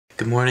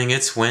Good morning,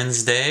 it's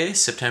Wednesday,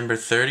 September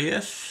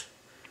 30th.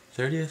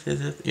 30th,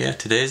 is it? Yeah,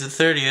 today's the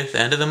 30th,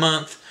 end of the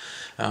month.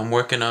 I'm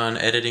working on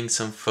editing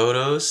some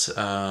photos,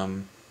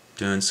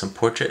 doing some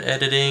portrait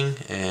editing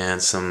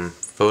and some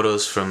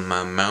photos from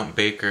Mount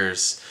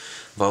Baker's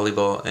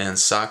volleyball and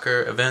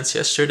soccer events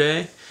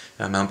yesterday.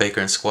 Mount Baker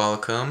and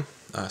Squalicum.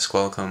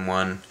 Squalicum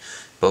won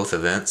both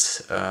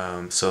events.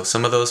 So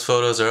some of those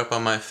photos are up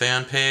on my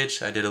fan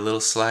page. I did a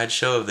little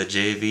slideshow of the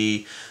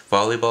JV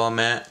volleyball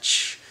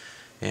match,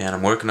 and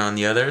I'm working on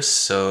the others,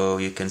 so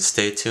you can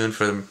stay tuned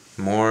for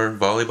more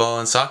volleyball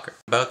and soccer.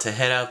 About to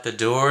head out the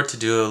door to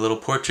do a little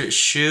portrait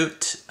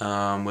shoot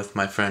with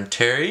my friend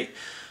Terry.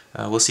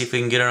 We'll see if we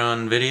can get her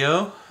on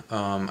video.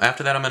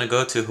 After that I'm going to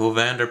go to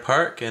Hovander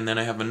Park, and then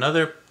I have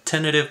another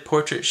tentative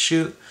portrait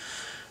shoot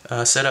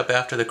set up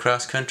after the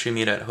cross-country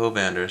meet at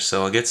Hovander.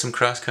 So I'll get some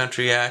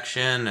cross-country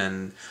action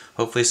and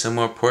hopefully some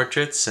more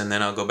portraits, and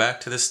then I'll go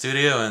back to the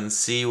studio and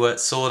see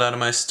what sold out of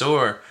my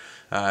store.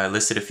 I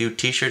listed a few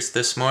t-shirts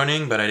this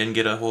morning, but I didn't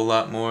get a whole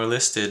lot more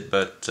listed,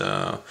 but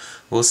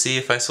we'll see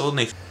if I sold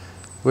anything.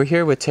 We're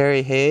here with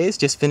Terry Hayes,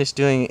 just finished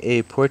doing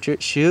a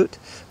portrait shoot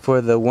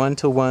for the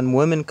One-to-One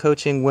Women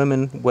Coaching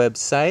Women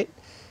website,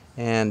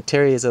 and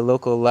Terry is a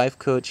local life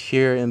coach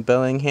here in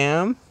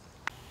Bellingham.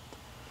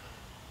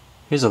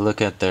 Here's a look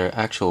at their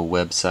actual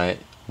website,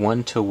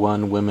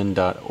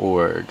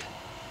 one-to-one-women.org.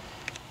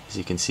 As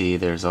you can see,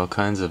 there's all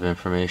kinds of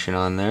information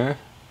on there.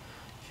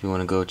 If you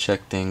want to go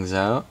check things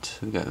out,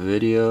 we've got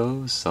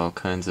videos, all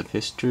kinds of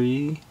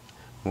history,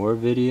 more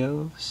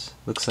videos.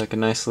 Looks like a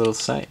nice little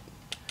site.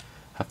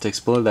 Have to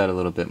explore that a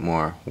little bit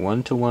more.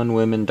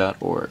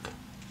 one-to-one-women.org.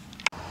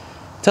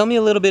 Tell me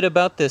a little bit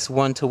about this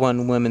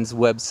One-to-One Women's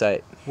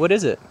website. What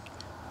is it?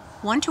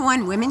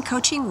 One-to-One Women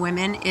Coaching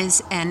Women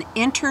is an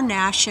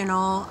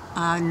international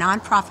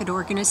nonprofit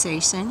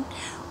organization.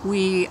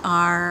 We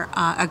are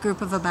a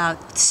group of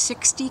about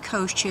 60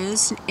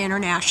 coaches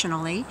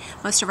internationally.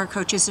 Most of our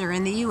coaches are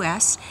in the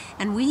U.S.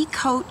 and we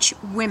coach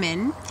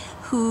women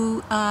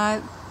who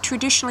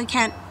traditionally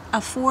can't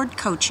afford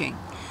coaching.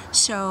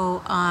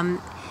 So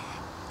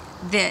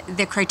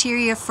the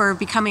criteria for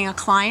becoming a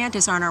client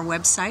is on our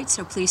website,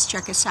 so please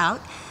check us out.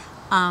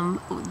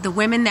 The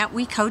women that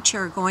we coach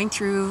are going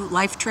through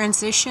life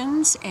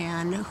transitions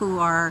and who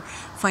are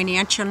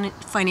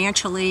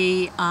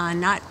financially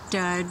not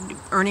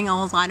earning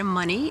a lot of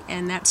money,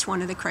 and that's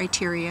one of the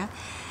criteria.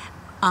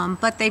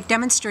 But they've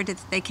demonstrated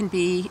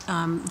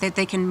that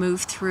they can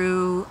move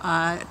through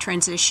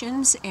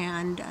transitions,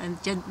 and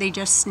they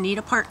just need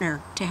a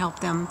partner to help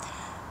them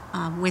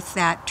with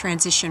that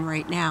transition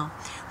right now.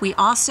 We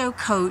also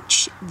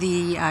coach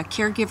the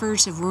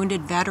caregivers of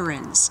wounded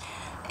veterans.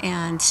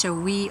 And so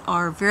we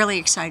are really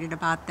excited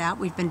about that.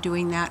 We've been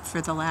doing that for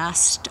the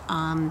last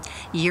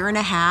year and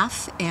a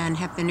half and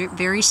have been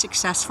very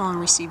successful and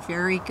received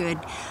very good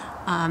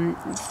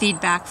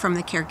feedback from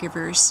the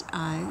caregivers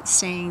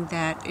saying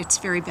that it's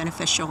very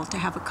beneficial to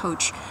have a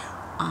coach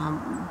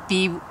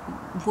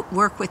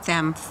work with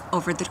them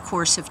over the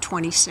course of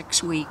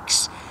 26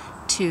 weeks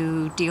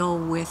to deal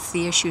with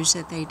the issues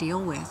that they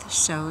deal with.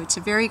 So it's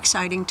a very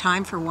exciting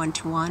time for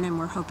One-to-One, and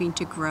we're hoping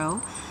to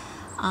grow.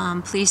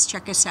 Please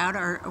check us out.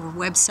 Our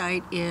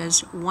website is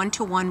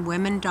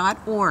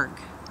one-to-one-women.org.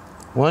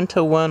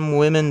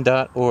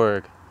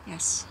 One-to-one-women.org.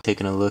 Yes.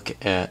 Taking a look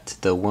at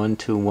the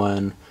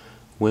One-to-One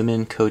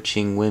Women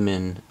Coaching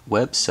Women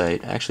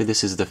website. Actually,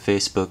 this is the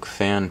Facebook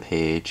fan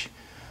page.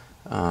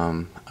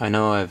 I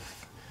know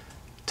I've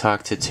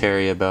talked to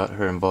Terry about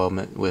her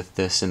involvement with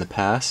this in the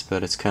past,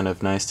 but it's kind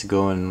of nice to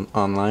go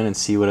online and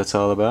see what it's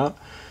all about.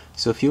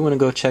 So if you want to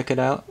go check it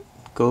out,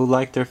 go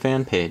like their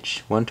fan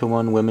page,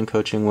 One-to-One Women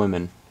Coaching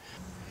Women.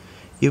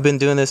 You've been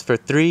doing this for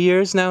 3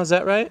 years now, is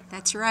that right?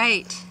 That's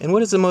right. And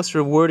what is the most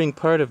rewarding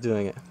part of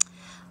doing it?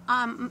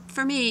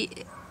 For me,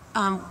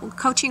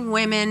 coaching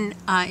women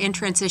in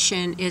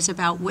transition is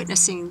about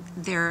witnessing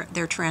their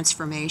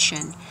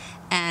transformation.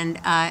 And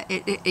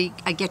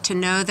I get to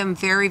know them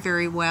very,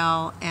 very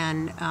well,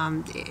 and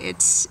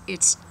it's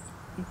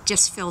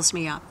just fills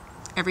me up.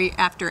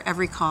 After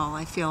every call,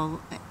 I feel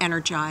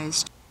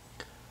energized.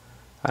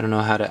 I don't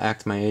know how to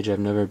act my age. I've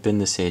never been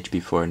this age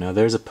before. Now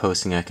there's a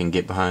posting I can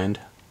get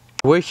behind.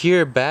 We're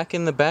here back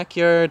in the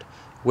backyard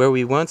where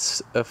we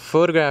once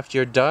photographed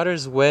your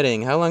daughter's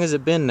wedding. How long has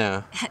it been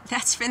now?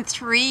 That's been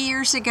 3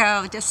 years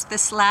ago, just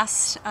this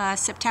last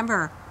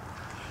September.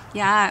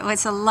 Yeah, it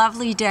was a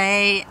lovely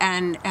day,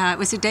 and it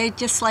was a day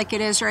just like it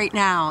is right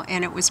now,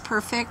 and it was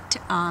perfect,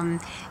 and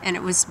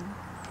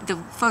the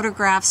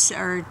photographs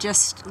are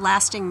just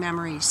lasting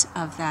memories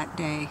of that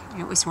day.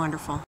 It was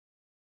wonderful.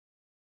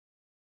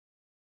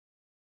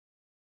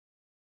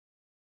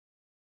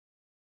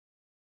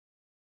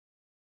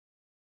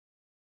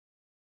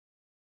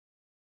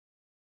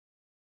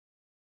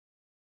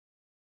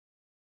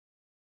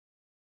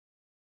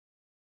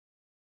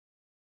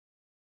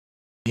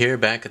 Here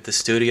back at the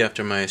studio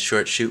after my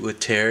short shoot with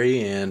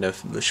Terry and a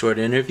short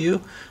interview.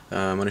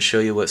 I'm going to show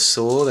you what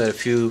sold. I had a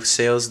few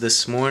sales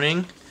this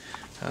morning.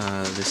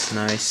 This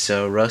nice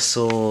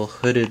Russell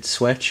hooded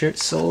sweatshirt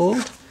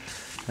sold.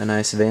 a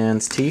nice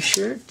Vans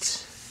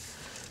t-shirt,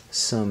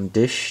 some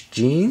Dish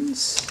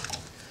jeans,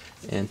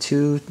 and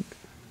 2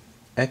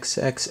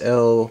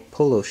 XXL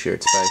polo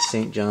shirts by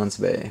St. John's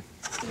Bay.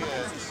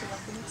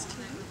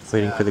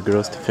 Waiting for the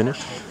girls to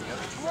finish.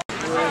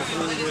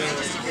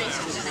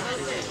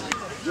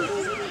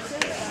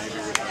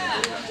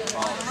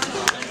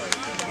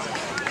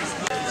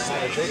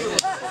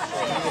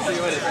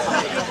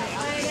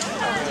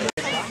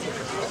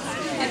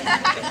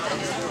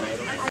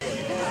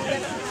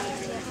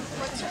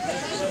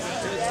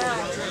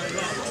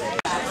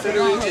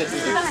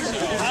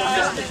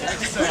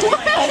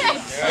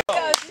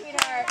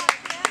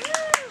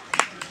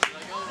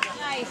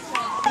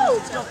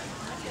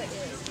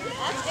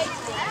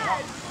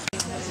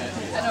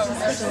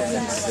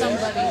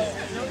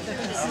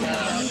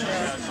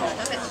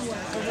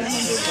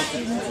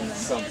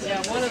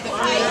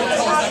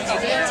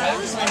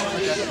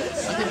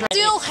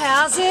 Still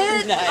has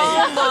it? Nice.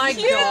 Oh my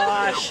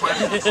gosh.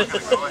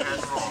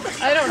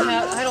 I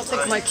don't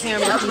think my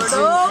camera can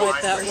zoom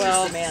quite that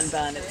well. It's the man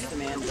bun, it's the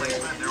man bun.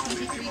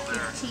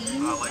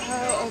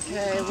 Oh,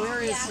 okay,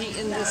 where is he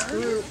in this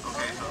group?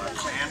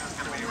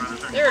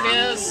 There it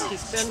is.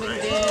 He's bending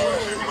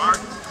down.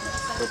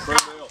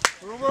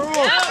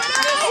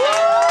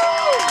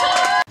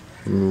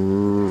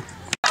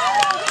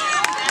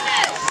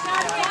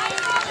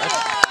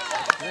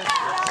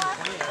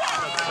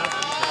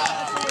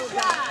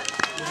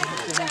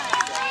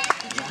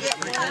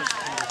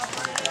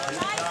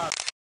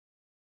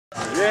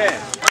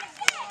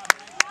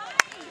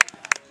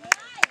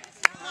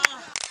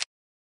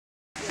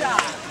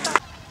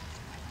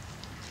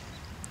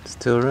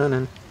 Still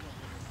running.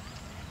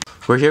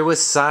 We're here with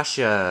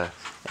Sasha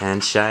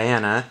and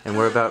Cheyenne, and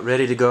we're about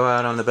ready to go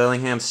out on the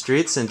Bellingham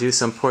streets and do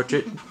some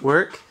portrait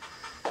work.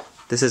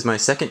 This is my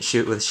second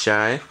shoot with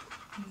Chey.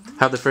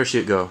 How'd the first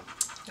shoot go?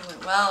 It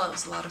went well, it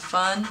was a lot of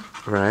fun.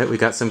 Right, we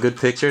got some good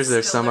pictures.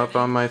 There's some up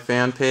on my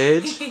fan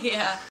page.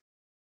 Yeah.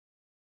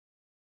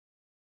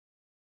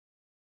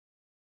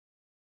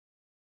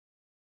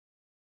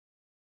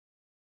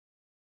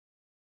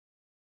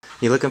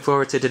 You looking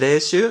forward to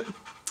today's shoot?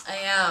 I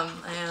am.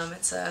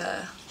 It's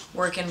a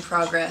work in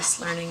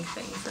progress learning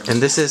thing for me. And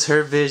this is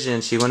her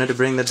vision. She wanted to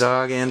bring the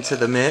dog into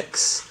the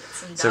mix.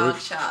 Some dog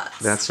shots.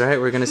 That's right,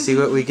 we're gonna see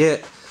what we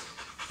get.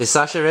 Is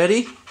Sasha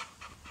ready?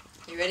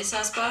 You ready,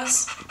 Sauce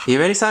Boss? You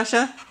ready,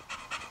 Sasha?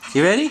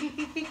 You ready?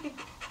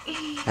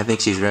 I think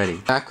she's ready.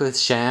 Back with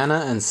Cheyenne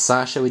and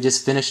Sasha. We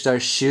just finished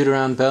our shoot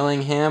around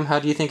Bellingham. How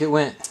do you think it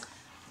went?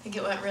 I think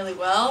it went really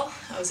well.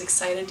 I was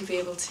excited to be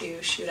able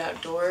to shoot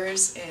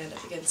outdoors and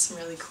against some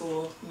really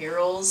cool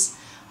murals.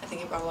 I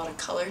think it brought a lot of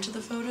color to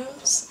the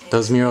photos. And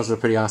those murals were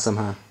pretty awesome,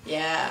 huh?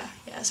 Yeah,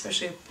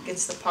 especially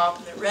against the pop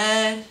and the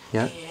red.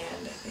 Yeah.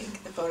 And I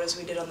think the photos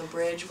we did on the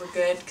bridge were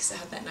good because it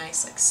had that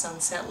nice like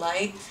sunset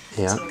light.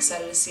 Yeah. So I'm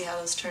excited to see how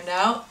those turned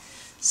out.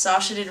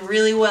 Sasha did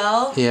really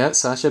well. Yeah,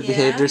 Sasha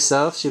behaved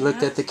herself. She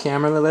looked at the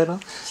camera a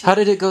little. How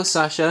did it go,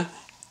 Sasha?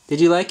 Did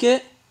you like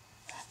it?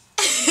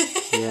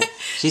 Yeah.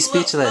 She's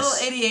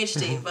speechless. A little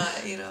ADHD,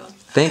 but you know.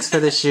 Thanks for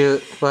the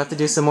shoot. We'll have to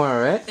do some more,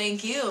 alright?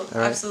 Thank you. All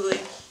right. Absolutely.